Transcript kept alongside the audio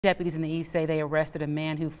Deputies in the east say they arrested a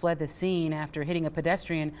man who fled the scene after hitting a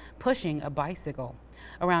pedestrian pushing a bicycle.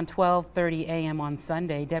 Around 12:30 a.m. on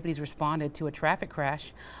Sunday, deputies responded to a traffic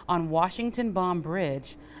crash on Washington Baum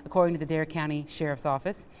Bridge, according to the Dare County Sheriff's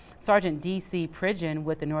Office. Sergeant D.C. Pridgeon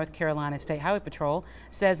with the North Carolina State Highway Patrol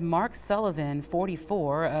says Mark Sullivan,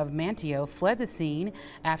 44, of Manteo, fled the scene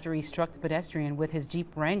after he struck the pedestrian with his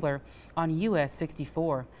Jeep Wrangler on US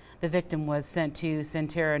 64. The victim was sent to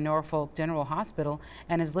Centera Norfolk General Hospital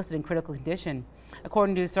and is listed in critical condition.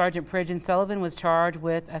 According to Sergeant Pridgeon, Sullivan was charged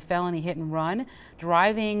with a felony hit and run,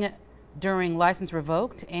 driving during license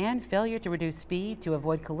revoked, and failure to reduce speed to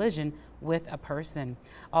avoid collision with a person.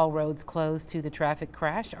 All roads closed to the traffic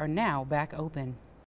crash are now back open.